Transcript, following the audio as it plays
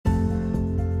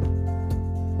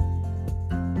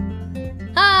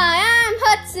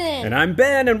Hudson. And I'm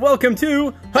Ben, and welcome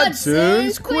to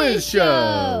Hudson's Quiz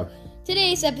Show.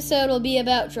 Today's episode will be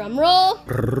about, drumroll,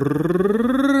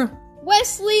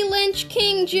 Wesley Lynch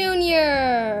King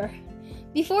Jr.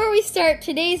 Before we start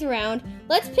today's round,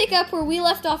 let's pick up where we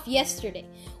left off yesterday.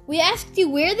 We asked you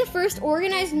where the first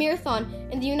organized marathon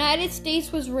in the United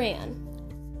States was ran.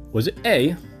 Was it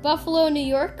A, Buffalo, New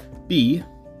York, B,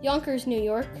 Yonkers, New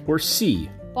York, or C?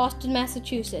 Boston,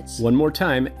 Massachusetts. One more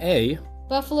time, A,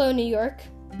 Buffalo, New York,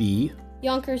 B,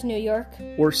 Yonkers, New York,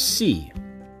 or C?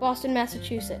 Boston,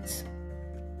 Massachusetts.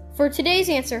 For today's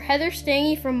answer, Heather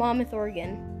Stange from Monmouth,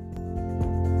 Oregon.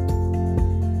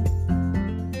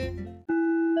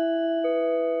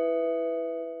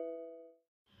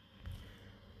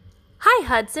 Hi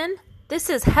Hudson, this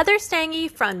is Heather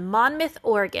Stange from Monmouth,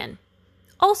 Oregon,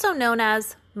 also known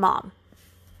as Mom.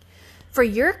 For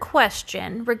your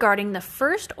question regarding the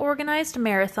first organized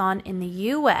marathon in the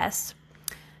U.S.,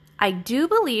 I do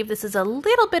believe this is a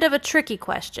little bit of a tricky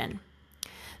question,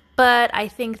 but I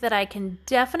think that I can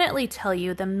definitely tell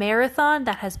you the marathon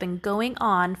that has been going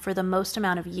on for the most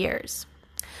amount of years.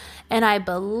 And I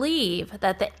believe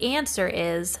that the answer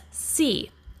is C,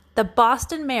 the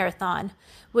Boston Marathon,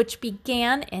 which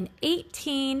began in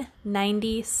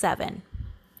 1897.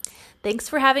 Thanks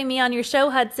for having me on your show,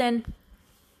 Hudson.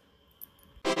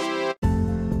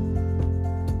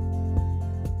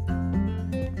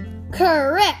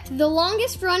 Correct! The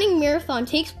longest running marathon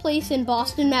takes place in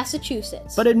Boston,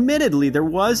 Massachusetts. But admittedly, there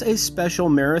was a special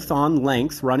marathon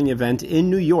length running event in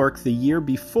New York the year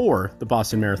before the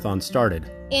Boston Marathon started.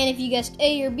 And if you guessed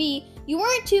A or B, you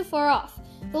weren't too far off.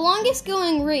 The longest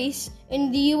going race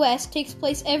in the U.S. takes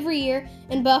place every year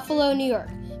in Buffalo, New York,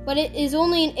 but it is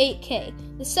only an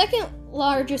 8K. The second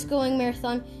largest going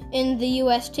marathon in the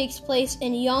U.S. takes place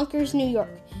in Yonkers, New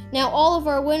York. Now all of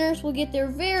our winners will get their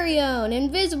very own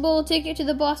invisible ticket to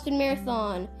the Boston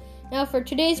Marathon. Now for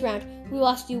today's round, we will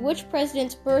ask you which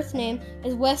president's birth name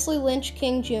is Wesley Lynch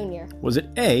King Jr. Was it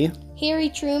A, Harry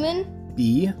Truman,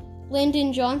 B,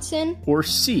 Lyndon Johnson, or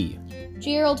C?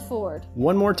 Gerald Ford.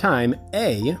 One more time,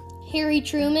 A, Harry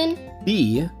Truman,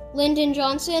 B, Lyndon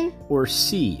Johnson, or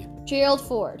C? Gerald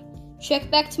Ford.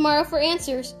 Check back tomorrow for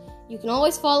answers. You can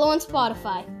always follow on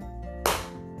Spotify.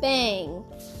 Bang!